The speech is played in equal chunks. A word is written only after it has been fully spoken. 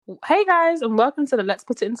Hey guys, and welcome to the Let's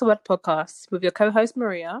Put It Into Word podcast with your co-host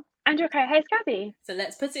Maria. And your co-host Gabby. So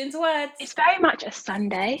let's put it into words. It's very much a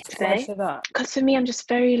Sunday Why today. say that? Because for me, I'm just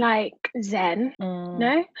very zen.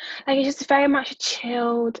 No? Like it's just very much a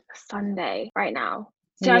chilled Sunday right now.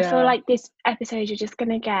 So I feel like this episode you're just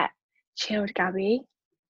gonna get chilled, Gabby.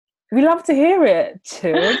 We love to hear it.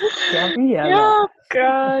 Chilled, Gabby. Oh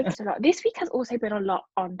god. This week has also been a lot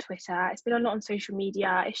on Twitter. It's been a lot on social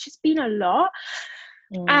media. It's just been a lot.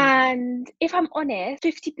 And if I'm honest,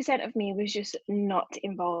 50% of me was just not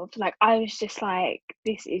involved. Like I was just like,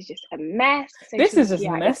 this is just a mess. This is just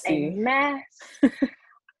messy. A mess.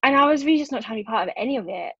 And I was really just not trying to be part of any of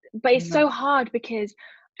it. But it's so hard because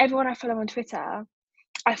everyone I follow on Twitter,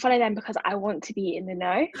 I follow them because I want to be in the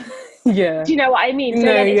know. Yeah. Do you know what I mean? So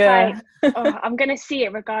then it's like, oh, I'm gonna see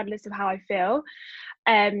it regardless of how I feel.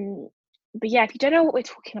 But yeah, if you don't know what we're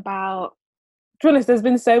talking about, to be honest, there's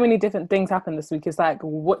been so many different things happen this week. It's like,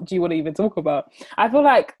 what do you want to even talk about? I feel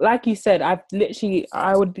like you said, I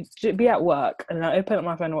would be at work and I open up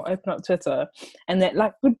my phone or open up Twitter, and then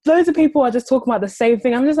like loads of people are just talking about the same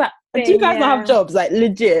thing. I'm just like, do you guys not have jobs? Like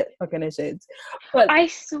legit, fucking shades. But I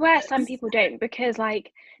swear some people don't, because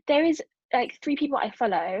like there is like 3 people I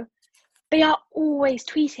follow. They are always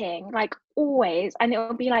tweeting, like always, and it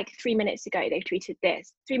will be like 3 minutes ago they've tweeted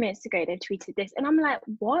this, 3 minutes ago they've tweeted this, and I'm like,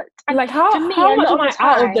 what? And like how much am I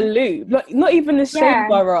out of the loop? Like not even the shade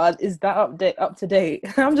bar is that up to date.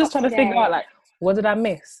 I'm just trying to figure out like, what did I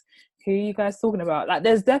miss? Who are you guys talking about? Like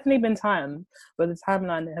there's definitely been time where the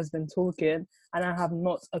timeline has been talking and I have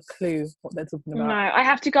not a clue what they're talking about. No, I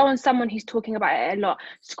have to go on someone who's talking about it a lot,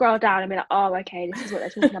 scroll down and be like, oh, okay, this is what they're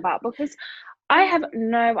talking about, because I have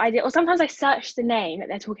no idea. Or sometimes I search the name that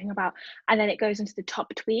they're talking about and then it goes into the top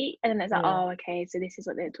tweet and then it's like, oh, okay, so this is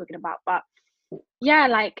what they're talking about. But yeah,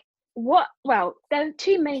 like well, there are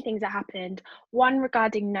 2 main things that happened. One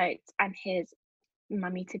regarding Notes and his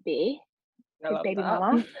mummy-to-be, his baby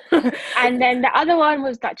mama. And then the other one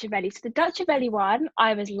was Dutchavelli. So the Dutchavelli one,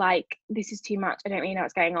 I was like, this is too much. I don't really know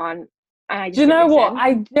what's going on. Do you know what?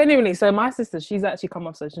 I genuinely, so my sister, she's actually come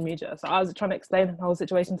off social media. So I was trying to explain the whole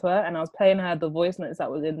situation to her and I was playing her the voice notes that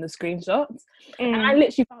was in the screenshots. And I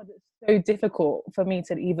literally found it so difficult for me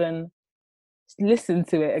to even listen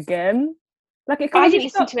to it again. Like I didn't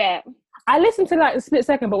listen to it. I listened to like a split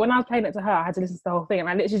second, but when I was playing it to her, I had to listen to the whole thing. And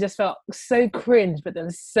I literally just felt so cringe, but then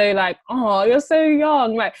so like, oh, you're so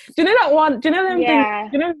young. Like, do you know that one? Do you know them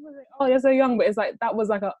things? Do you know, oh, you're so young, but it's like, that was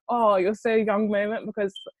like a, oh, you're so young moment,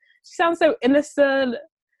 because she sounds so innocent.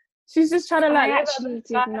 She's just trying to like, I actually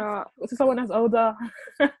did not. To someone that's older.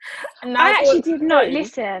 And I actually did not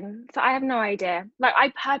listen, so I have no idea. Like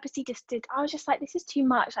I purposely just did. I was just like, this is too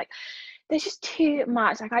much. Like, there's just too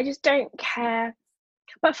much. Like I just don't care.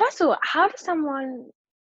 But first of all, how does someone?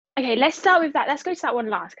 Okay, let's start with that. Let's go to that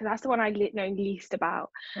one last, because that's the one I know least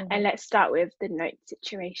about. And let's start with the Note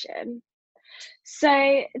situation. So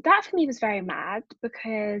that for me was very mad,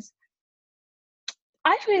 because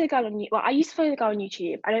I follow the girl on I used to follow the girl on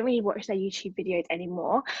YouTube. I don't really watch their YouTube videos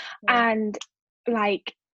anymore. And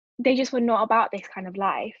like they just were not about this kind of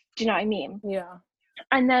life. Do you know what I mean? Yeah.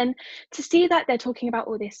 And then to see that they're talking about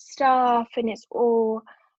all this stuff and it's all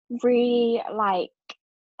really like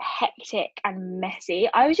hectic and messy,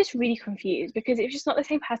 I was just really confused, because it was just not the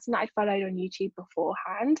same person that I'd followed on YouTube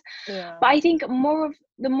beforehand. But I think the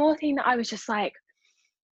more thing that I was just like,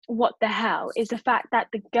 what the hell, is the fact that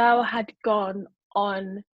the girl had gone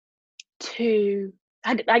on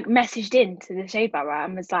had like messaged into the shade bar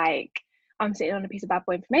and was like, I'm sitting on a piece of bad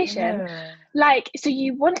boy information. Like, so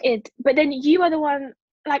you wanted, but then you are the one,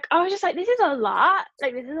 like, I was just like, this is a lot.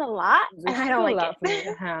 Like, this is a lot. And I don't like it. For me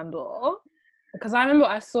to handle. Because I remember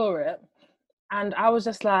I saw it and I was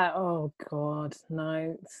just like, oh God,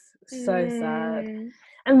 Notes. So sad.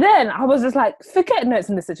 And then I was just like, forget Notes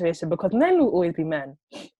in this situation, because men will always be men.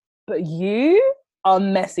 But you are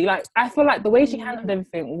messy. Like, I feel like the way she handled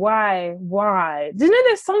everything, why? Do you know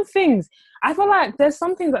there's some things, I feel like there's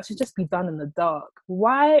some things that should just be done in the dark.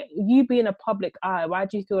 Why you be in a public eye? Why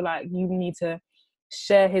do you feel like you need to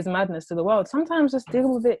share his madness to the world? Sometimes just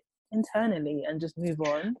deal with it internally and just move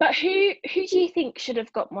on. But who do you think should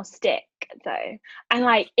have got more stick though? And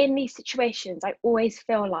like in these situations, I always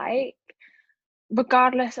feel like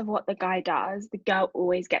regardless of what the guy does, the girl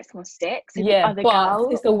always gets more stick. So the other girl,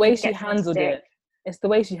 it's the way she handled it. It's the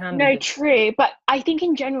way she handled it. No, true. But I think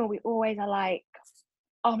in general, we always are like,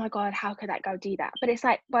 oh my God, how could that girl do that? But it's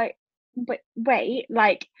like, but wait,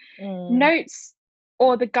 like Notes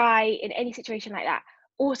or the guy in any situation like that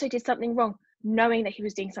also did something wrong, knowing that he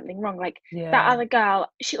was doing something wrong. Like that other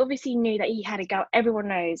girl, she obviously knew that he had a girl. Everyone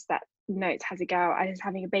knows that Notes has a girl and is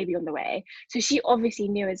having a baby on the way. So she obviously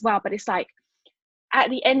knew as well. But it's like, at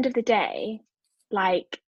the end of the day,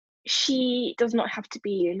 like, she does not have to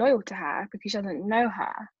be loyal to her because she doesn't know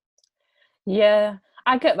her. Yeah,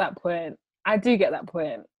 I get that point. I do get that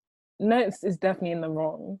point. Notes is definitely in the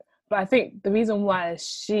wrong. But I think the reason why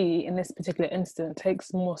she, in this particular instance,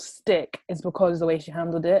 takes more stick is because of the way she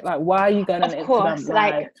handled it. Like, why are you going on Of an course, Instagram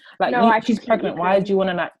live? Like, no, I she's completely pregnant. Why do agree. you want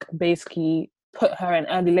to, like, basically put her in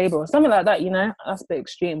early labor or something like that, you know? That's a bit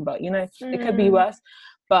extreme, but, you know, it could be worse.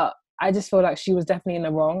 But I just feel like she was definitely in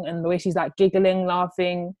the wrong. And the way she's, like, giggling,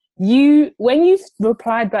 laughing. When you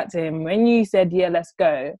replied back to him, when you said, yeah, let's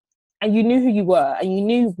go, and you knew who you were, and you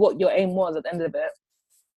knew what your aim was at the end of it,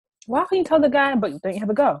 why can't you tell the guy, but don't you have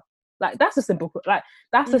a girl? Like, that's a simple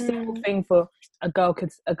thing for a girl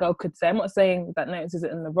could say. I'm not saying that Notes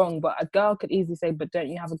isn't in the wrong, but a girl could easily say, but don't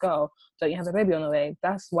you have a girl? Don't you have a baby on the way?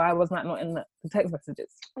 That's why wasn't that not in the text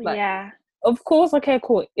messages? Like, yeah. Of course, okay,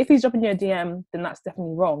 cool. If he's dropping you a DM, then that's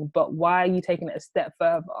definitely wrong. But why are you taking it a step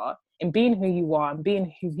further in being who you are and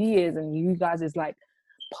being who he is and you guys is like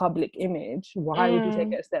public image? Why would you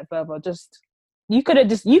take it a step further? You could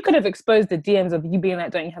have exposed the DMs of you being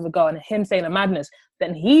like, don't you have a girl, and him saying a madness,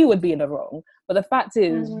 then he would be in the wrong. But the fact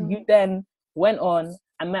is, you then went on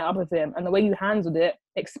and met up with him, and the way you handled it,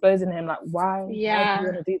 exposing him, like, why do you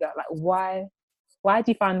want to do that? Like, why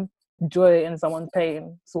do you find joy in someone's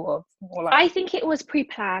pain, sort of? Or like, I think it was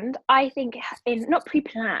pre-planned. I think not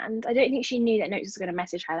pre-planned. I don't think she knew that Notes was going to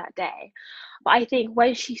message her that day. But I think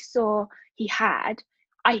when she saw he had,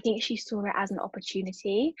 I think she saw it as an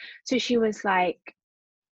opportunity. So she was like,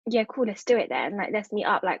 yeah, cool, let's do it then. Like, let's meet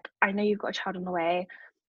up. Like, I know you've got a child on the way,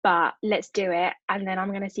 but let's do it. And then I'm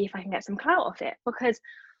going to see if I can get some clout off it. Because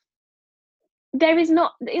there is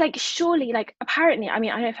not, like, surely, like, apparently, I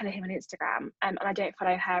mean, I don't follow him on Instagram, and I don't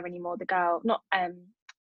follow her anymore, the girl, not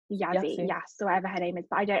Yazzie, or whatever her name is,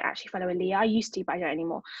 but I don't actually follow Aaliyah. I used to, but I don't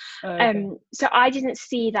anymore. okay. So I didn't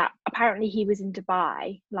see that apparently he was in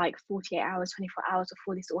Dubai like 48 hours, 24 hours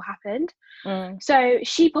before this all happened. So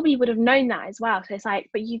she probably would have known that as well. So it's like,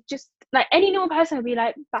 but you just, like, any normal person would be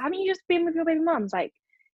like, but haven't you just been with your baby mums? Like,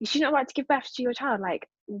 is she not about to give birth to your child? Like,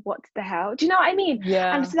 what the hell? Do you know what I mean?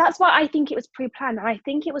 Yeah. And so that's why I think it was pre-planned. And I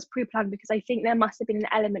think it was pre-planned because I think there must have been an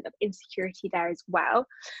element of insecurity there as well.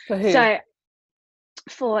 For who? So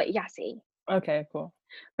for Yazzie. Okay, cool.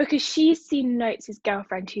 Because she's seen Notes'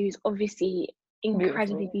 girlfriend, who's obviously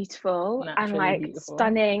incredibly beautiful and like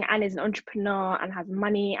stunning, and is an entrepreneur and has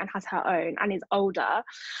money and has her own and is older.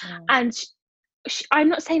 And I'm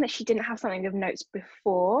not saying that she didn't have something with Notes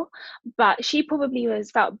before, but she probably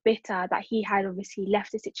felt bitter that he had obviously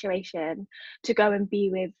left the situation to go and be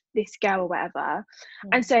with this girl or whatever,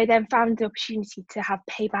 and so then found the opportunity to have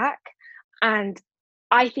payback. And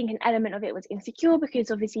I think an element of it was insecure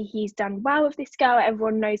because obviously he's done well with this girl.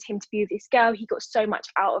 Everyone knows him to be with this girl. He got so much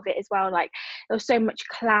out of it as well. Like, there was so much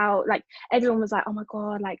clout. Like, everyone was like, oh my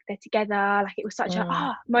God, like, they're together. Like, it was such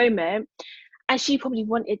a moment. And she probably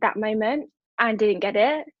wanted that moment and didn't get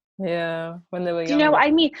it. Yeah, when they were young. Do you know what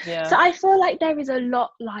I mean? Yeah. So I feel like there is a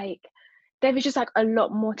lot, like, there is just like a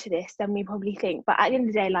lot more to this than we probably think. But at the end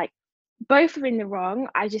of the day, like, both are in the wrong.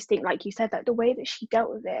 I just think, like you said, like, the way that she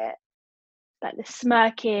dealt with it, like the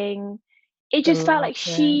smirking, it just felt like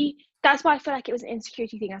that's why I feel like it was an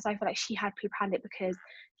insecurity thing. As I feel like she had pre-planned it, because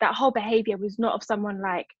that whole behavior was not of someone,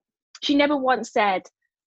 like, she never once said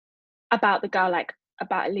about the girl, like,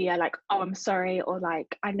 about Leah, like, oh, I'm sorry, or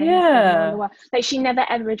like, I know he's on the world. Like, she never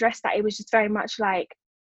ever addressed that. It was just very much like,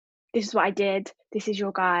 this is what I did, this is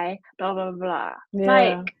your guy, blah blah blah.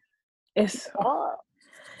 Like,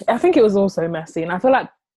 I think it was also messy, and I feel like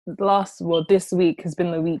this week has been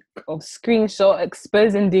the week of screenshot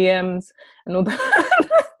exposing DMs and all that.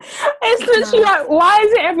 It's literally like, why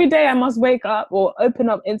is it every day I must wake up or open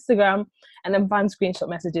up Instagram and then find screenshot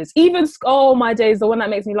messages? Even my days, the one that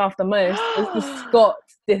makes me laugh the most is the Scott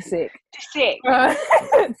Disick. Disick.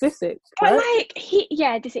 But like,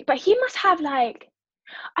 Disick. But he must have, like,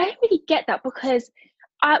 I don't really get that, because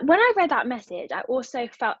when I read that message, I also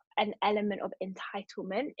felt an element of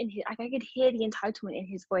entitlement in his. Like, I could hear the entitlement in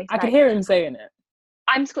his voice. I could hear him saying it.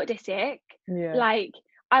 I'm Scott Disick. Yeah. Like,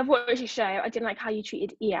 I've watched your show. I didn't like how you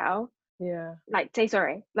treated EL. Yeah. Like, say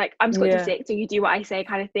sorry. Like, I'm Scott Disick, so you do what I say,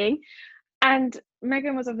 kind of thing. And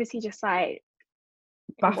Megan was obviously just like,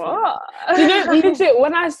 what? You know, legit,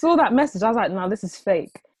 when I saw that message, I was like, no, this is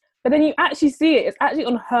fake. But then you actually see it. It's actually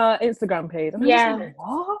on her Instagram page. And I'm just like,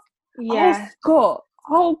 what? Yeah. Oh, Scott.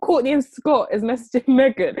 Oh, Courtney and Scott is messaging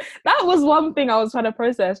Megan. That was one thing I was trying to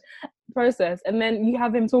process. And then you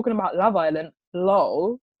have him talking about Love Island.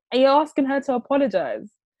 Lol. And you're asking her to apologise.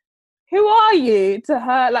 who are you to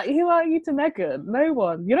her? Like, who are you to Megan? No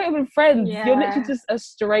one. You're not even friends. You're literally just a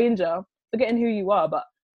stranger. Forgetting who you are, but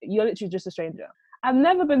you're literally just a stranger. I've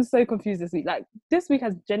never been so confused this week. Like, this week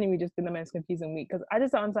has genuinely just been the most confusing week because I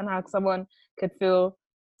just don't understand how someone could feel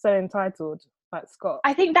so entitled, like Scott.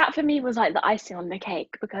 I think that for me was like the icing on the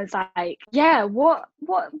cake because, like, yeah, what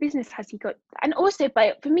business has he got? And also,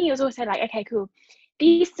 but for me, it was also like, okay, cool.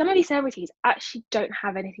 Some of these celebrities actually don't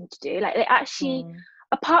have anything to do. Like, they actually,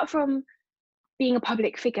 apart from being a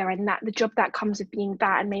public figure and that the job that comes with being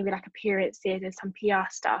that, and maybe like appearances and some PR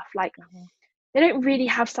stuff, like they don't really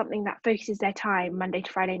have something that focuses their time Monday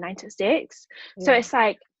to Friday 9 to 6. So it's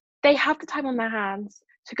like they have the time on their hands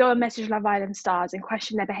to go and message Love Island stars and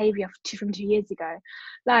question their behaviour from 2 years ago.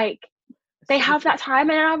 Like, they have that time,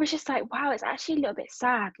 and I was just like, wow, it's actually a little bit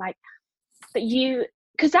sad, like, that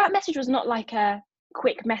because that message was not like a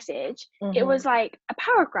quick message, it was like a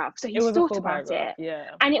paragraph, so he thought about it,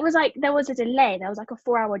 and it was like there was a delay, there was like a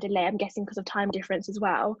 4-hour delay, I'm guessing because of time difference as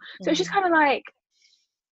well. So it's just kind of like,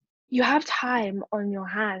 you have time on your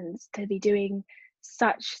hands to be doing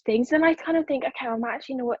such things, and I kind of think, okay, I'm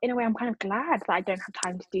actually, in a way I'm kind of glad that I don't have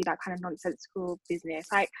time to do that kind of nonsensical business,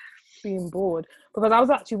 like being bored. Because I was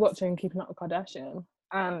actually watching Keeping Up with Kardashian,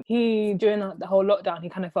 and he, during the whole lockdown, he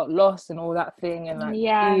kind of felt lost and all that thing, and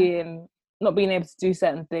like not being able to do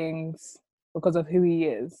certain things because of who he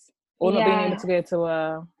is, or not being able to go to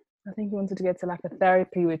I think he wanted to go to like a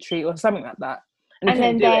therapy retreat or something like that. And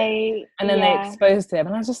then they exposed him,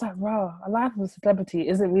 and I was just like, "Bro, a life of a celebrity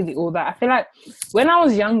isn't really all that." I feel like when I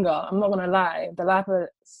was younger, I'm not gonna lie, the life of a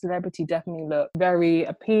celebrity definitely looked very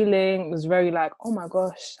appealing. It was very like, "Oh my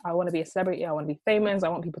gosh, I want to be a celebrity. I want to be famous. I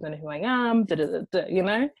want people to know who I am." You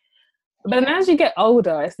know. But then as you get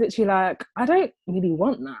older, it's literally like, I don't really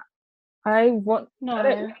want that. I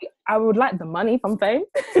would like the money from fame.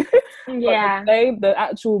 The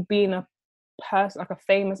actual being a person, like a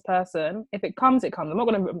famous person, if it comes, it comes. I'm not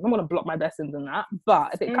gonna block my blessings in that,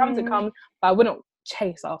 but if it comes, it comes. But I wouldn't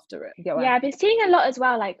chase after it. I've been seeing a lot as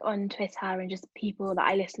well, like on Twitter and just people that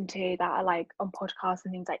I listen to that are like on podcasts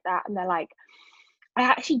and things like that, and they're like, I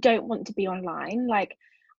actually don't want to be online. Like,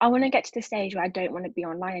 I want to get to the stage where I don't want to be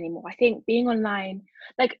online anymore. I think being online,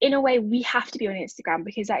 like, in a way, we have to be on Instagram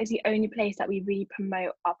because that is the only place that we really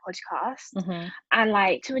promote our podcast. And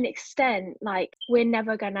like, to an extent, like, we're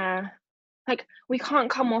never gonna, like, we can't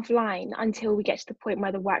come offline until we get to the point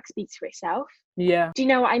where the work speaks for itself. Do you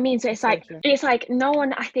know what I mean? So it's like, no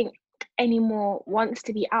one, I think, anymore wants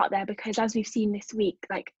to be out there, because as we've seen this week,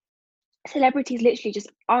 like, celebrities literally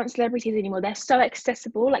just aren't celebrities anymore. They're so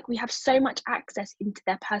accessible. Like, we have so much access into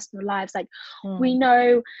their personal lives. Like, we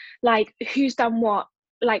know like who's done what,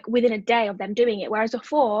 like, within a day of them doing it, whereas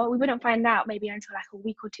before we wouldn't find out maybe until like a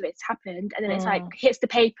week or two it's happened, and then it's like hits the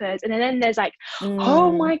papers, and then there's like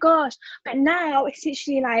oh my gosh. But now it's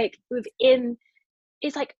literally like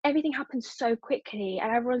it's like everything happens so quickly,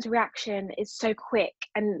 and everyone's reaction is so quick,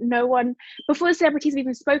 and no one, before the celebrities have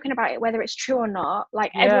even spoken about it, whether it's true or not,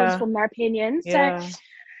 like everyone's formed their opinions. So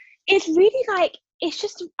it's really like, it's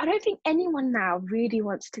just, I don't think anyone now really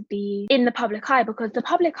wants to be in the public eye, because the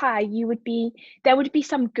public eye, there would be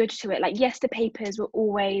some good to it. Like, yes, the papers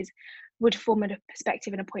would form a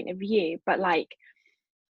perspective and a point of view, but like,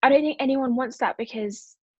 I don't think anyone wants that,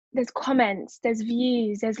 because there's comments, there's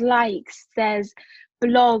views, there's likes, there's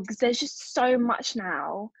blogs, there's just so much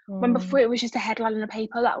now, when before it was just a headline in a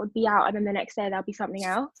paper that would be out, and then the next day there'll be something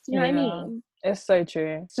else. You know what I mean? It's so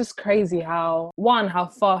true. It's just crazy how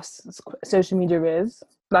fast social media is.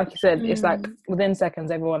 Like you said, it's like within seconds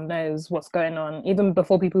everyone knows what's going on, even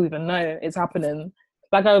before people even know it's happening.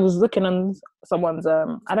 Like, I was looking on someone's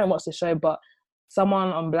I don't watch the show, but someone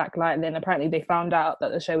on Black Lightning, apparently they found out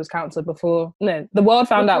that the show was cancelled before. No, the world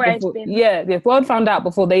found out before. The world found out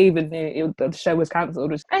before they even knew the show was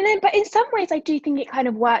cancelled. And then, but in some ways, I do think it kind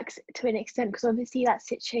of works to an extent, because obviously that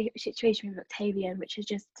situation with Octavian, which is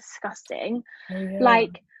just disgusting.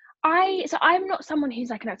 Like, I'm not someone who's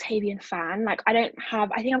like an Octavian fan. Like, I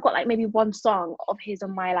think I've got like maybe one song of his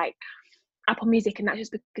on my like Apple Music, and that's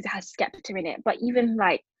just because it has Skepta in it. But even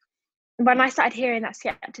like, when I started hearing that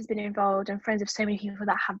Skepta's been involved, and friends of so many people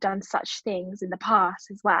that have done such things in the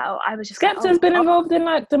past as well, I was just Skepta's been involved in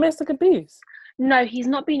like domestic abuse. No, he's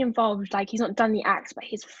not been involved. Like, he's not done the acts, but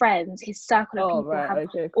his friends, his circle of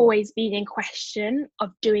people have always been in question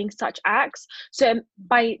of doing such acts. So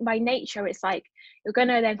by nature, it's like, you're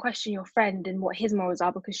gonna then question your friend and what his morals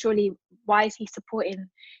are, because surely, why is he supporting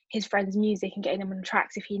his friend's music and getting them on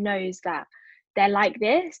tracks if he knows that they're like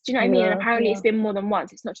this? Do you know what I mean? And apparently it's been more than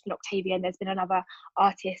once. It's not just an Octavian, there's been another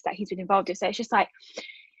artist that he's been involved in. So it's just like,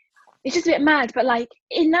 it's just a bit mad. But like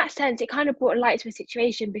in that sense, it kind of brought light to a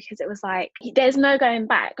situation, because it was like there's no going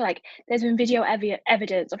back. Like there's been video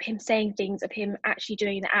evidence of him saying things, of him actually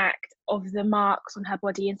doing the act, of the marks on her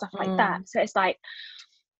body and stuff like that. So it's like,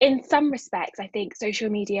 in some respects, I think social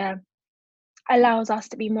media allows us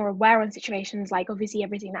to be more aware on situations, like obviously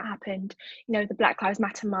everything that happened, you know, the Black Lives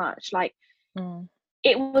Matter march, like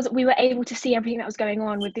we were able to see everything that was going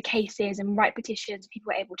on with the cases and write petitions. People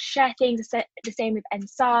were able to share things. The same with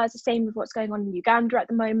NSARS, the same with what's going on in Uganda at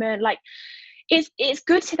the moment. Like it's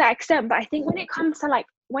good to that extent, but I think when it comes to like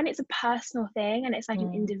when it's a personal thing and it's like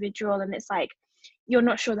an individual and it's like you're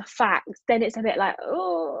not sure the facts, then it's a bit like,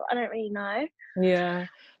 oh, I don't really know. Yeah.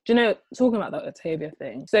 Do you know, talking about that Octavia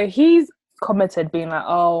thing, so he's commented being like,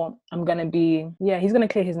 oh, I'm gonna be, he's gonna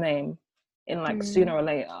clear his name in like sooner or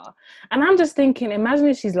later. And I'm just thinking, imagine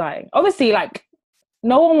if she's lying. Obviously, like,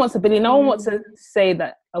 no one wants to say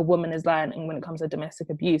that a woman is lying when it comes to domestic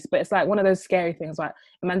abuse, but it's like one of those scary things. Like,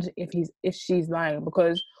 imagine if she's lying,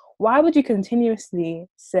 because why would you continuously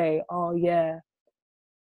say, oh yeah,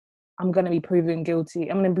 I'm gonna be proven guilty,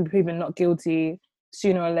 I'm gonna be proven not guilty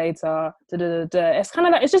sooner or later, It's kind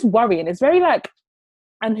of like, it's just worrying. It's very like,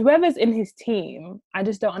 and whoever's in his team, I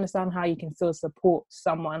just don't understand how you can still support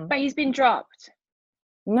someone. But he's been dropped.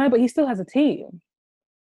 No, but he still has a team.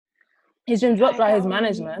 He's been dropped by his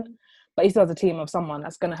management, but he still has a team of someone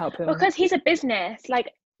that's going to help him. Because he's a business,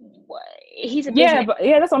 like, he's a business.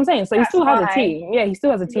 Yeah, that's what I'm saying. So he still has a team. Yeah, he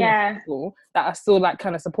still has a team of people that are still like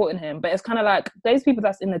kind of supporting him. But it's kind of like, those people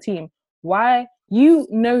that's in the team, why, you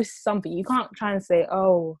know something. You can't try and say,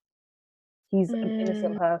 oh, he's an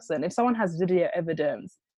innocent person. If someone has video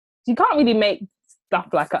evidence, you can't really make stuff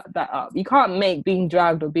like that up. You can't make being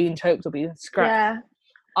dragged or being choked or being scratched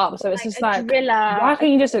up. So it's like just like, why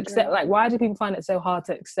can't you just accept, like, why do people find it so hard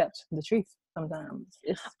to accept the truth sometimes?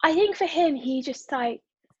 I think for him, he just like,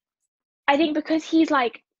 I think because he's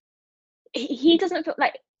like, he doesn't feel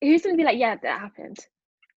like, who's gonna be like, yeah, that happened.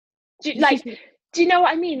 Do you know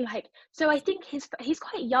what I mean? Like, so I think he's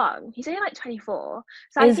quite young. He's only like 24.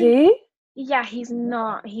 So Is he? Yeah, he's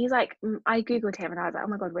not. He's like, I googled him and I was like, oh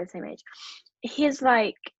my god, we're the same age. His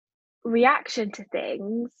like reaction to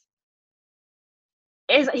things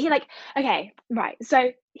is he like, okay, right.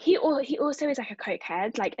 So he also is like a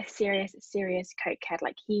cokehead, like a serious cokehead.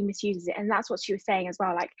 Like he misuses it, and that's what she was saying as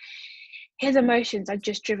well. Like his emotions are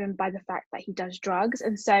just driven by the fact that he does drugs,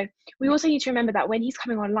 and so we also need to remember that when he's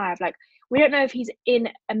coming on live, like, we don't know if he's in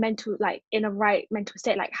a right mental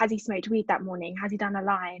state. Like, has he smoked weed that morning? Has he done a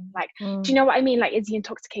line? Like, do you know what I mean? Like, is he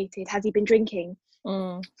intoxicated? Has he been drinking?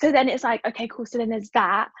 So then it's like, okay, cool. So then there's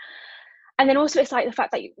that. And then also it's like the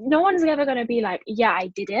fact that no one's ever going to be like, yeah, I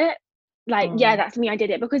did it. Like, yeah, that's me, I did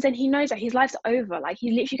it. Because then he knows that his life's over. Like,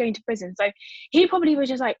 he's literally going to prison. So he probably was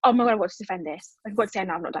just like, oh my God, I've got to defend this. I've got to say,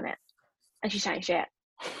 no, I've not done it. And she's chatting shit.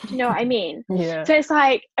 Do you know what I mean? Yeah. So it's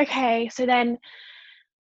like, okay, so then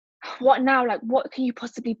what now? Like, what can you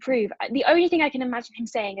possibly prove? The only thing I can imagine him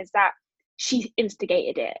saying is that she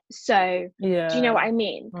instigated it. So do you know what I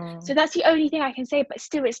mean? So that's the only thing I can say. But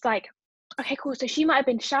still, it's like, okay, cool. So she might have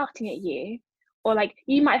been shouting at you, or like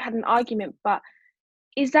you might have had an argument, but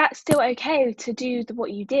is that still okay to do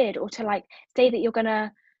what you did, or to like say that you're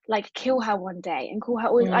gonna like kill her one day and call her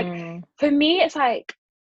always like, for me, it's like,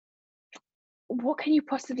 what can you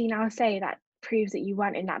possibly now say that proves that you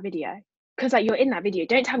weren't in that video? Because like, you're in that video.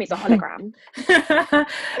 Don't tell me it's a hologram.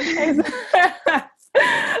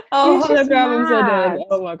 Hologram.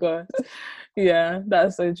 Oh my god. Yeah,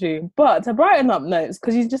 that's so true. But to brighten up notes,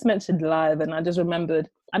 because you just mentioned live, and I just remembered,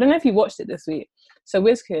 I don't know if you watched it this week. So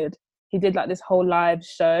Wizkid, he did like this whole live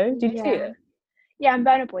show. Did you see it? Yeah, and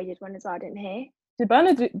Burna Boy did one as well, didn't he? Did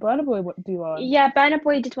Burna Boy do one? Yeah, Burna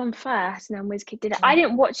Boy did one first, and then Wizkid did it. I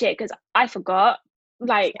didn't watch it because I forgot.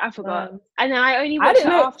 Like, I forgot. And then I only watched it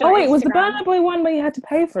after. Oh wait, was the Burna Boy one where you had to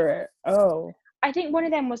pay for it? Oh. I think one of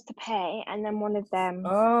them was to pay, and then one of them...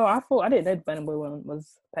 Oh, I didn't know the Burna Boy one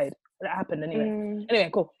was paid. That happened anyway. Anyway,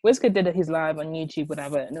 cool. Wizkid did his live on YouTube,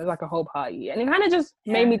 whatever, and it was like a whole party. And it kind of just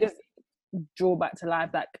made me just draw back to life.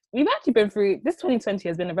 Like, we've actually been through, this 2020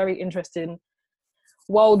 has been a very interesting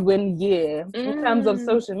whirlwind year in terms of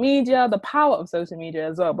social media, the power of social media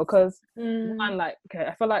as well, because one, like, okay,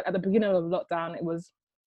 I feel like at the beginning of lockdown, it was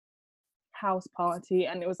house party,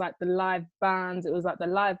 and it was like the live bands, it was like the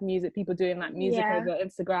live music, people doing like music over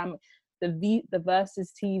Instagram, the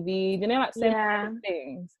versus TV, you know, like same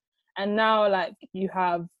things. And now like you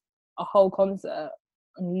have a whole concert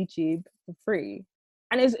on YouTube for free,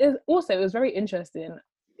 and it was very interesting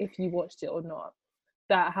if you watched it or not.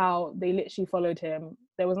 that how they literally followed him.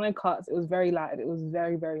 There was no cuts. It was very live. It was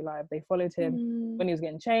very, very live. They followed him when he was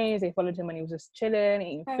getting changed. They followed him when he was just chilling,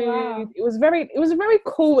 eating food. Wow. It was a very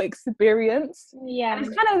cool experience. Yeah. And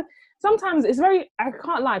it's kind of, sometimes it's very, I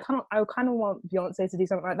can't lie, I kind of want Beyonce to do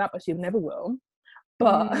something like that, but she never will.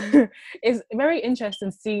 But it's very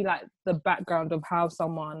interesting to see like the background of how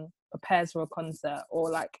someone prepares for a concert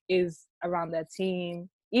or like is around their team,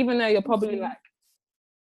 even though you're probably like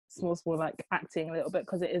small like acting a little bit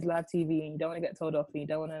because it is live TV and you don't want to get told off and you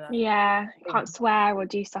don't want to can't swear or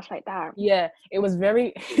do stuff like that.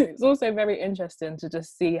 It's also very interesting to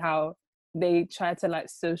just see how they try to like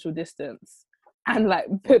social distance and like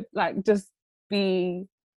put like just be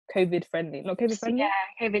COVID friendly, not COVID friendly,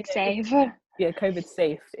 COVID safe. COVID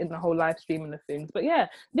safe in the whole live streaming of things. But yeah,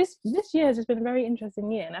 this year has just been a very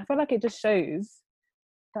interesting year, and I feel like it just shows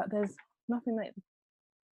that there's nothing that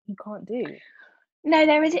you can't do. No,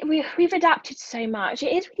 there is. We've adapted so much.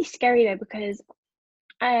 It is really scary though, because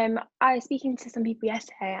I was speaking to some people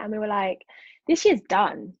yesterday and we were like, this year's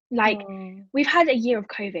done. Like we've had a year of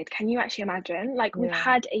COVID. Can you actually imagine? Like we've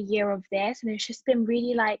had a year of this, and it's just been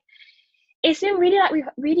really like, it's been really like we've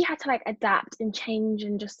really had to like adapt and change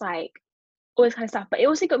and just like all this kind of stuff. But it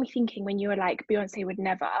also got me thinking when you were like, Beyonce would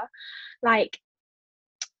never, like,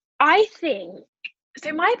 I think,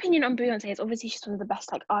 so my opinion on Beyonce is obviously she's one of the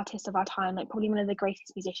best like artists of our time, like probably one of the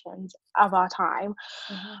greatest musicians of our time.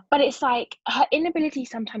 But it's like her inability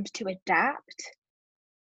sometimes to adapt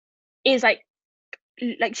is like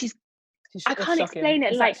she's I can't shocking. explain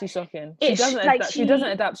it. It's like actually shocking. She doesn't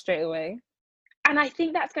adapt straight away. And I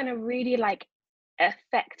think that's going to really like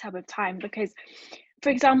affect her with time, because for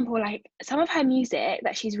example, like some of her music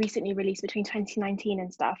that she's recently released between 2019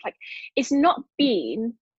 and stuff, like it's not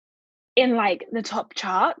been in like the top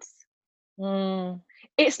charts.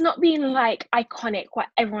 It's not been like iconic what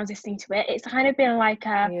everyone's listening to it. It's kind of been like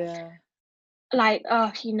like,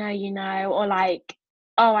 oh, you know, or like,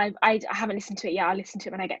 oh, I haven't listened to it yet, I'll listen to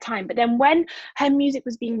it when I get time. But then when her music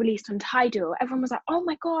was being released on Tidal, everyone was like, oh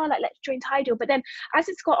my god, like let's join Tidal. But then as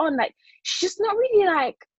it's got on, like she's just not really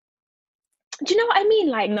like, do you know what I mean?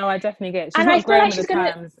 Like, no, I definitely get it. She's not growing with the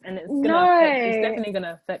times, and it's definitely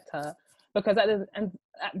gonna affect her, because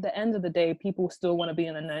at the end of the day, people still want to be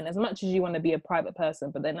in the known as much as you want to be a private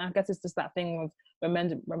person. But then I guess it's just that thing of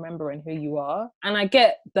remembering who you are. And I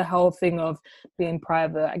get the whole thing of being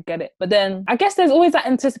private, I get it. But then I guess there's always that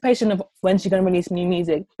anticipation of when she's going to release new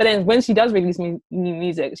music. But then when she does release new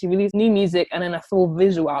music, she released new music and then a full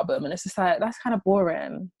visual album, and it's just like, that's kind of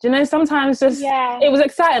boring. Do you know, sometimes just it was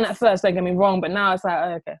exciting at first, don't get me wrong, but now it's like,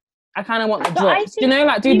 oh, okay, I kind of want the drops. Do you know,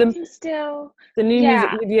 like do the new music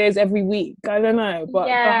videos every week. I don't know, but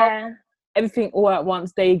everything all at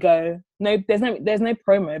once. There you go. No, there's no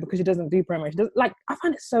promo, because she doesn't do promo. She does, like, I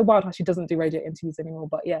find it so wild how she doesn't do radio interviews anymore.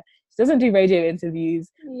 But yeah, she doesn't do radio interviews.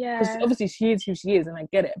 Because obviously she is who she is, and I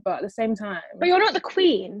get it. But at the same time, but you're not the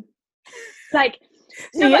queen. Like.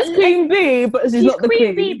 She is Queen Bee, but she's not the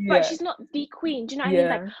Queen Bee, but she's not the Queen. Do you know what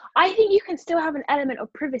I mean? Like, I think you can still have an element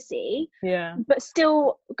of privacy, but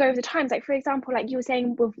still go with the times. Like, for example, like you were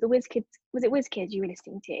saying with the WizKids, was it WizKids you were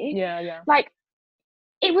listening to? Yeah. Like,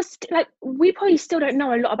 it was like, we probably still don't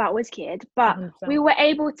know a lot about WizKid, but 100%. We were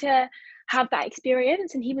able to have that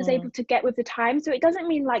experience, and he was able to get with the times. So it doesn't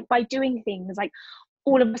mean like by doing things like,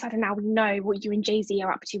 all of a sudden now we know what you and Jay-Z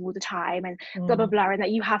are up to all the time and blah blah blah, and that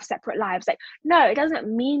you have separate lives. Like, no, it doesn't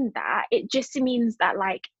mean that. It just means that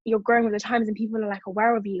like you're growing with the times and people are like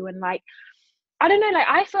aware of you. And like, I don't know, like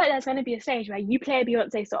I feel like there's going to be a stage where you play a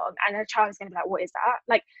Beyonce song and a child is going to be like, what is that?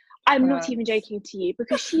 Like, I'm not even joking to you,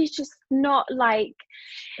 because she's just not like,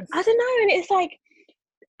 I don't know. And it's like,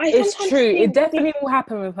 it's true, it definitely will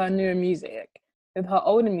happen with her newer music. With her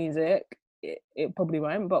older music, it probably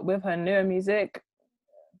won't, but with her newer music,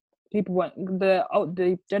 people won't,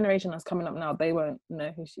 the generation that's coming up now, they won't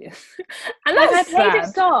know who she is. And that's like, I played a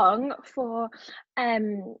song for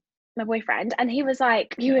my boyfriend, and he was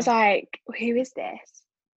like, who is this?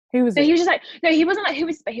 Who was it? He was just like, no, he wasn't like, who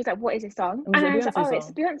is it? But he was like, what is this song? And I was like, oh, it's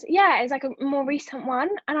the Beyonce. Yeah, it's like a more recent one.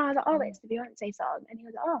 And I was like, oh, it's the Beyonce song. And he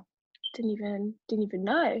was like, oh, didn't even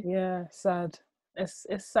know. Yeah, sad. It's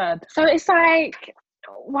sad. So it's like,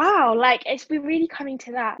 wow, like we're really coming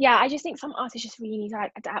to that. Yeah, I just think some artists just really need to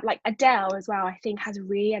like adapt. Like Adele as well, I think has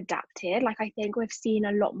really adapted. Like, I think we've seen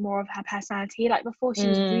a lot more of her personality. Like before, she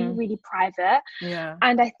was really, really private. Yeah.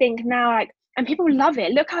 And I think now, like, and people love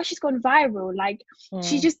it. Look how she's gone viral. Like,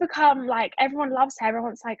 she's just become like, everyone loves her. Everyone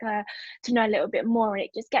wants like her to know a little bit more, and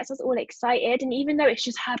it just gets us all excited. And even though it's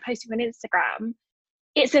just her posting on Instagram,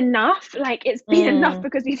 it's enough. Like, it's been enough,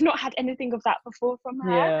 because we've not had anything of that before from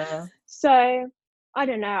her. Yeah. So I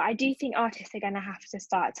don't know. I do think artists are gonna have to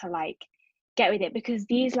start to like get with it, because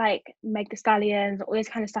these like Meg the Stallions, all this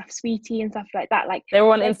kind of stuff, Sweetie and stuff like that, like They're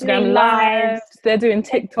on they're Instagram doing lives. lives, they're doing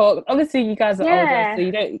TikTok. Obviously, you guys are older, Yeah, so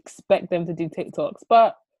you don't expect them to do TikToks,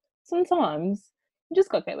 but sometimes you just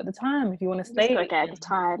got to get with the time if you want to you just gotta stay. get at the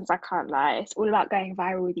times. I can't lie. It's all about going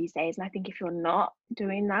viral these days, and I think if you're not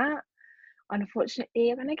doing that, unfortunately,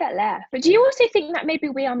 you're gonna get left. But do you also think that maybe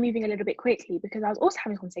we are moving a little bit quickly? Because I was also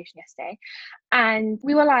having a conversation yesterday, and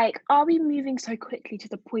we were like, are we moving so quickly to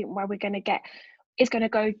the point where it's gonna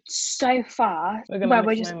go so fast We're gonna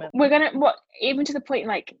where miss the moment. we're gonna what even to the point,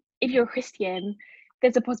 like, if you're a Christian,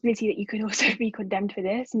 there's a possibility that you could also be condemned for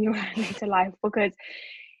this in your later life, because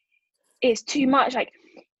it's too much. Like,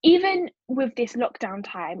 even with this lockdown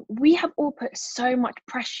time, we have all put so much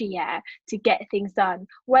pressure, yeah, to get things done,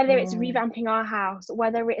 whether it's revamping our house,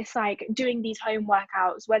 whether it's like doing these home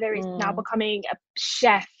workouts, whether it's now becoming a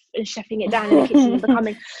chef and chefing it down in the kitchen and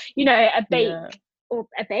becoming, you know, A baker.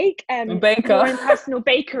 your own personal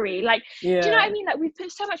bakery. Like, Yeah. do you know what I mean? Like, we've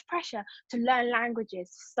put so much pressure to learn languages,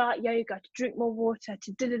 to start yoga, to drink more water,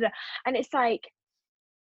 to da-da-da. And it's like,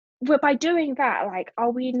 by doing that, like,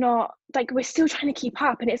 are we not, like, we're still trying to keep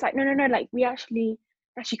up, and it's like, no, like, we actually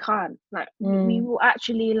can't, like, we will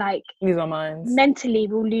actually, like, lose our minds. mentally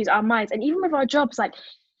we'll lose our minds. And even with our jobs, like,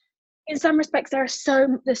 in some respects there's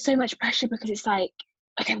so much pressure, because it's like,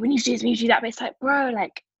 okay, we need to do this, we need to do that, but it's like, bro,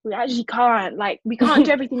 like, we actually can't, like, we can't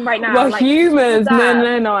do everything right now. We're like, humans.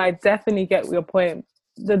 No, I definitely get your point.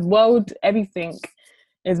 The world, everything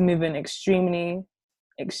is moving extremely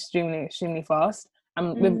fast.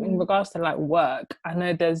 And in regards to like work, I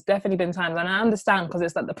know there's definitely been times, and I understand, because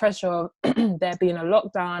it's like the pressure of there being a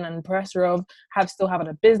lockdown, and pressure of still having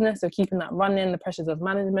a business or keeping that running, the pressures of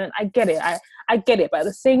management. I get it. I get it. But at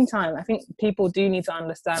the same time, I think people do need to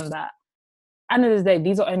understand that at the end of the day,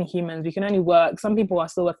 these are only humans. We can only work. Some people are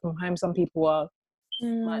still working from home. Some people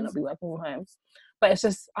might not be working from home. But it's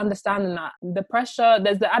just understanding that the pressure,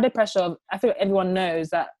 there's the added pressure of, I feel like everyone knows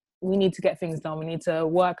that we need to get things done. We need to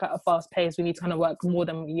work at a fast pace. We need to kind of work more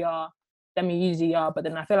than we usually are. But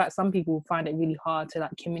then I feel like some people find it really hard to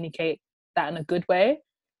like communicate that in a good way.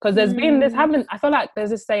 Because I feel like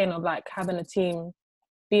there's this saying of like having a team,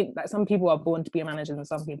 like some people are born to be managers and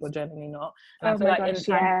some people are generally not. And I feel like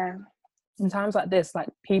in times like this, like,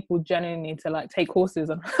 people genuinely need to like take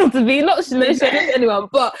courses on how to be, not showing anyone,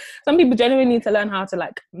 but some people genuinely need to learn how to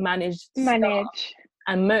like manage stuff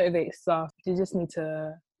and motivate stuff. You just need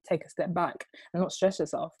to take a step back and not stress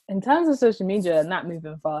yourself. In terms of social media and that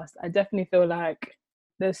moving fast, I definitely feel like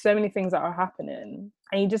there's so many things that are happening,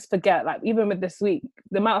 and you just forget, like, even with this week,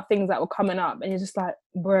 the amount of things that were coming up, and you're just like,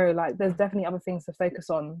 bro, like, there's definitely other things to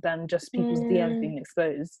focus on than just people's DMs being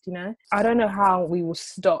exposed, you know? I don't know how we will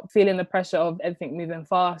stop feeling the pressure of everything moving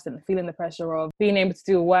fast and feeling the pressure of being able to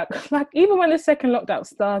do work. Like, even when the second lockdown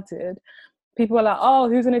started, people were like, oh,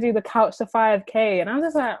 who's going to do the couch to 5K? And I was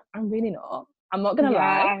just like, I'm really not. I'm not going to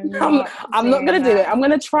lie. I'm not going to do it. I'm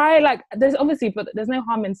going to try, like, there's obviously, but there's no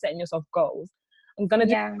harm in setting yourself goals. I'm going to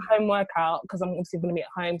do a home workout because I'm obviously going to be at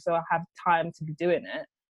home, so I have time to be doing it.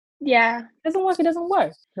 Yeah. It doesn't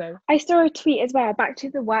work. So. I saw a tweet as well, back to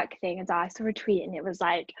the work thing, and I saw a tweet, and it was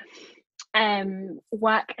like,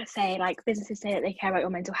 businesses say that they care about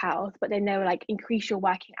your mental health, but then they were like, increase your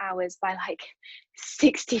working hours by like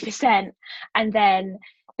 60%, and then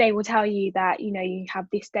they will tell you that, you know, you have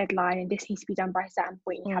this deadline and this needs to be done by a certain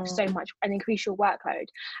point, you have so much, and increase your workload.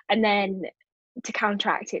 And then to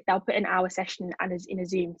counteract it, they'll put an hour session and in a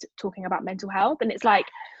Zoom talking about mental health, and it's like,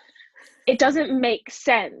 it doesn't make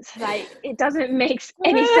sense. Like, it doesn't make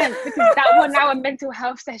any sense, because that 1 hour mental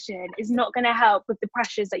health session is not going to help with the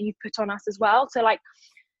pressures that you've put on us as well. So like,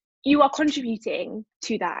 you are contributing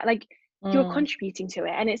to that, like, you're contributing to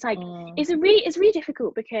it, and it's like, it's really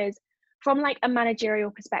difficult, because from like a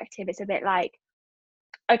managerial perspective, it's a bit like,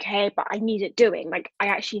 okay, but I need it doing, like, I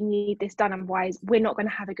actually need this done, otherwise we're not going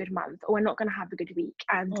to have a good month, or we're not going to have a good week,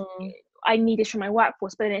 and I need this from my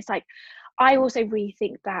workforce. But then it's like, I also really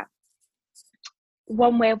think that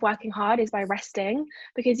one way of working hard is by resting,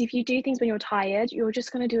 because if you do things when you're tired, you're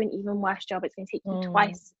just going to do an even worse job. It's going to take you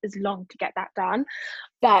twice as long to get that done.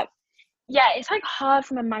 But yeah, it's like hard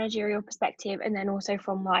from a managerial perspective, and then also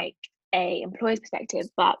from like a employer's perspective.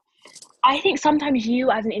 But I think sometimes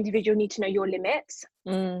you as an individual need to know your limits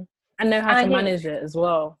and know how to manage it as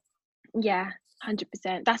well. Yeah,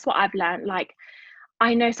 100%. That's what I've learned. Like,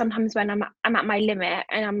 I know sometimes when I'm at my limit,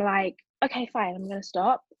 and I'm like, okay, fine, I'm gonna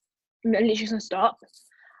stop. I'm literally just gonna stop.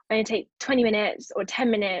 I'm gonna take 20 minutes or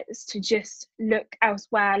 10 minutes to just look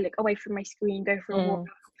elsewhere, look away from my screen, go for a walk,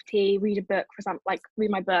 tea, read a book,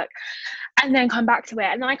 read my book, and then come back to it.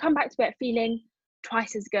 And then I come back to it feeling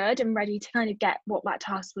twice as good and ready to kind of get what that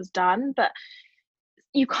task was done. But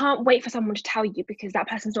you can't wait for someone to tell you, because that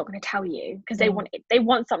person's not going to tell you, because they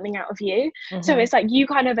want something out of you. So it's like you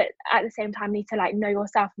kind of at the same time need to like know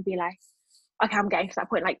yourself and be like, okay, I'm getting to that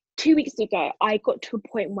point. Like 2 weeks ago, I got to a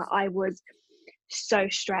point where I was so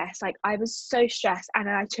stressed. Like I was so stressed, and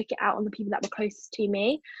then I took it out on the people that were closest to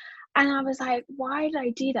me. And I was like, why did I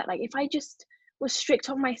do that? Like if I just was strict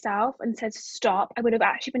on myself and said stop, I would have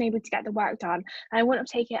actually been able to get the work done, and I wouldn't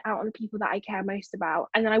have taken it out on the people that I care most about,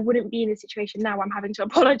 and then I wouldn't be in a situation now where I'm having to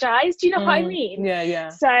apologize. Do you know what I mean? Yeah.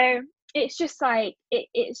 So it's just like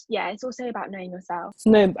it's also about knowing yourself.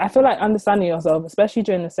 No, I feel like understanding yourself, especially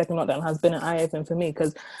during the second lockdown, has been an eye-opener for me,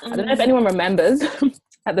 because I don't know if anyone remembers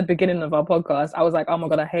at the beginning of our podcast, I was like, oh my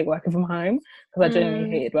god, I hate working from home, because I genuinely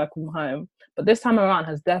hated working from home. But this time around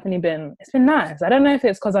has definitely been nice. I don't know if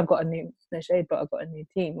it's because I've got no shade, but I've got a new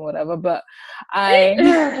team or whatever, but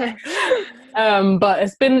but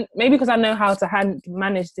it's been maybe because I know how to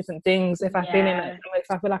manage different things. If I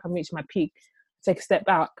feel like I'm reaching my peak, take a step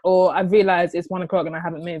back, or I realize it's 1 o'clock and I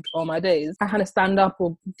haven't moved all my days, I kind of stand up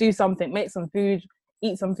or do something, make some food,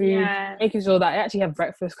 eat some food, making sure that I actually have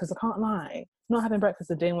breakfast, because I can't lie, not having breakfast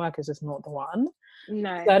and doing work is just not the one.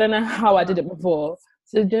 No. So I don't know how I did it before.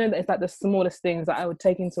 So that it's like the smallest things that I would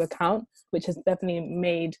take into account, which has definitely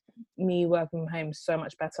made me working from home so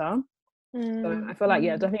much better. So I feel like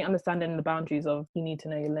definitely understanding the boundaries of, you need to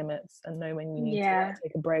know your limits and know when you need to like,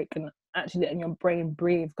 take a break and actually letting your brain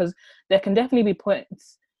breathe, because there can definitely be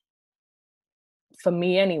points for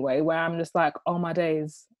me anyway where I'm just like, oh my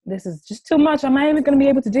days, this is just too much. Am I even going to be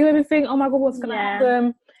able to do everything? Oh my god, what's going to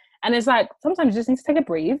happen? And it's like sometimes you just need to take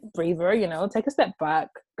a breather, you know, take a step back,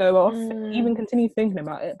 go off, even continue thinking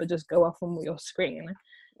about it, but just go off on your screen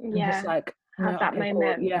and just like have that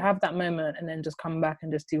moment. Cool. Have that moment, and then just come back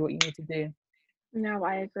and just do what you need to do. No,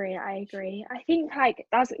 I agree. I think like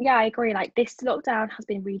I agree. Like this lockdown has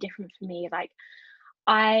been really different for me. Like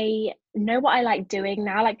I know what I like doing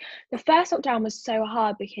now. Like the first lockdown was so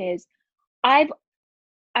hard because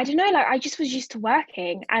I don't know, like I just was used to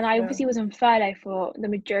working, and I obviously was on furlough for the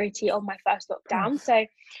majority of my first lockdown.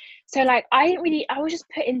 So like I was just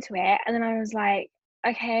put into it, and then I was like,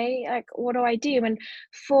 okay, like what do I do? And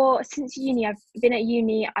since uni, I've been at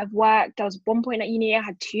uni, I've worked. I was 1 point at uni, I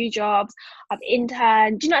had 2 jobs, I've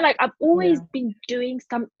interned. Do you know, like I've always been doing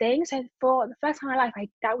something. So for the first time in my life,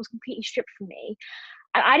 that was completely stripped from me,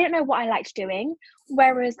 and I didn't know what I liked doing.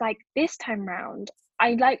 Whereas like this time round,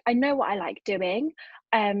 I know what I like doing.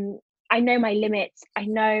 I know my limits. I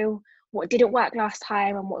know what didn't work last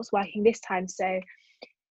time and what's working this time. So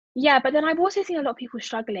yeah, but then I've also seen a lot of people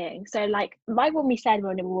struggling. So like when we said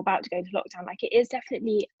when we were about to go into lockdown, like it is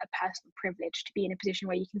definitely a personal privilege to be in a position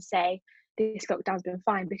where you can say this lockdown's been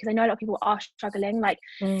fine, because I know a lot of people are struggling. Like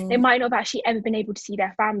they might not have actually ever been able to see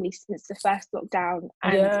their family since the first lockdown,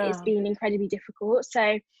 and it's been incredibly difficult. So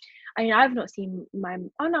I mean, I've not seen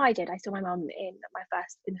I did. I saw my mum in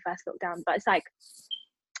the first lockdown, but it's like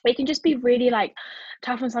it can just be really like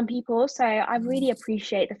tough on some people. So I really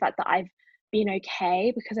appreciate the fact that I've been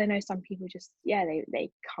okay, because I know some people just they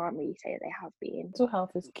can't really say that they have been. Mental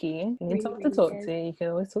health is key. You need someone to talk to. You can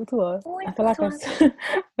always talk to us. I feel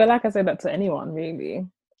like I say that to anyone, really.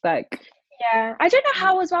 Like I don't know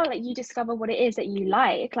how as well, like you discover what it is that you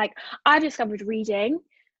like. Like I discovered reading,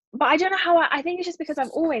 but I don't know how. I think it's just because I've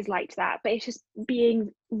always liked that, but it's just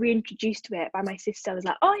being reintroduced to it by my sister. I was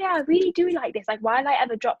like, oh yeah, I really do like this. Like why did I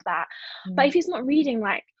ever drop that? But if it's not reading,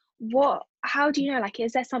 like how do you know? Like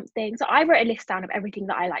is there something? So I wrote a list down of everything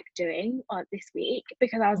that I like doing this week,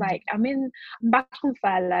 because I was like, I'm back on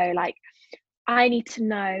furlough. Like I need to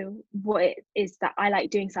know what it is that I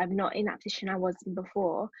like doing, so I'm not in that position I was in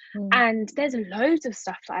before. And there's loads of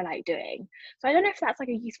stuff that I like doing. So I don't know if that's like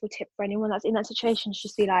a useful tip for anyone that's in that situation, to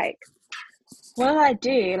just be like, what do I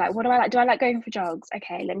do? Like, what do I like? Do I like going for jogs?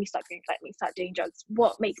 Okay, let me start doing jogs.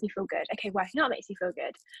 What makes me feel good? Okay, working out makes me feel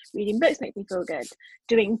good. Reading books makes me feel good.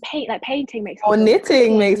 Doing painting makes me feel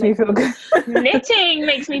knitting makes me feel good. Knitting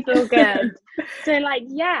makes me feel good. So like,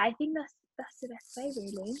 I think that's the best way,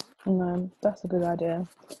 really. No, that's a good idea.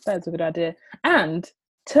 That is a good idea. And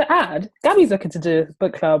to add, Gabby's looking to do a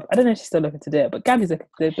book club. I don't know if she's still looking to do it, but Gabby's looking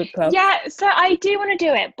to do a book club. Yeah, so I do want to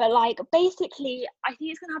do it, but like basically I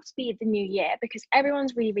think it's gonna have to be the new year, because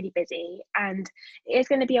everyone's really, really busy, and it's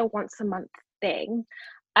gonna be a once a month thing.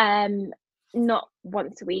 Not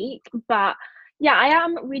once a week. But yeah, I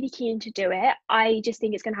am really keen to do it. I just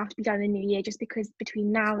think it's gonna have to be done in the new year, just because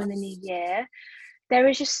between now and the new year there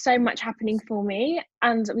is just so much happening for me,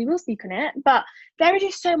 and we will speak on it, but there is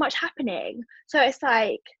just so much happening. So it's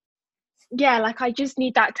like yeah, like I just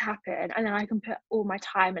need that to happen, and then I can put all my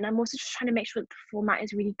time. And I'm also just trying to make sure that the format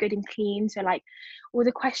is really good and clean, so like all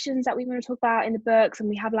the questions that we want to talk about in the books, and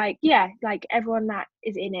we have like, yeah, like everyone that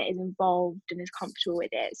is in it is involved and is comfortable with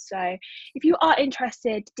it. So if you are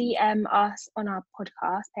interested, DM us on our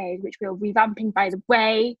podcast page, which we're revamping, by the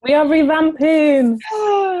way. We are revamping.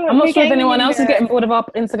 I'm not sure if anyone else is getting it. bored of our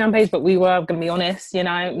Instagram page, but we were going to be honest, you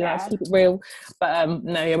know, we like Yeah. to keep it real. But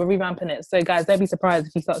no, yeah, we're revamping it. So guys, don't be surprised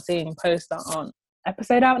if you start seeing posts that aren't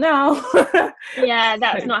episode out now. Yeah,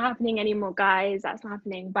 that's not happening anymore, guys. That's not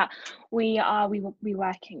happening. But we are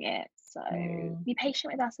reworking it. So be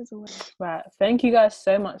patient with us as always. Right. Thank you guys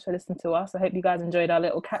so much for listening to us. I hope you guys enjoyed our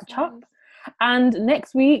little catch up. And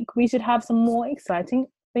next week we should have some more exciting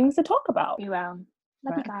things to talk about. We will.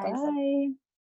 Love you guys. Bye.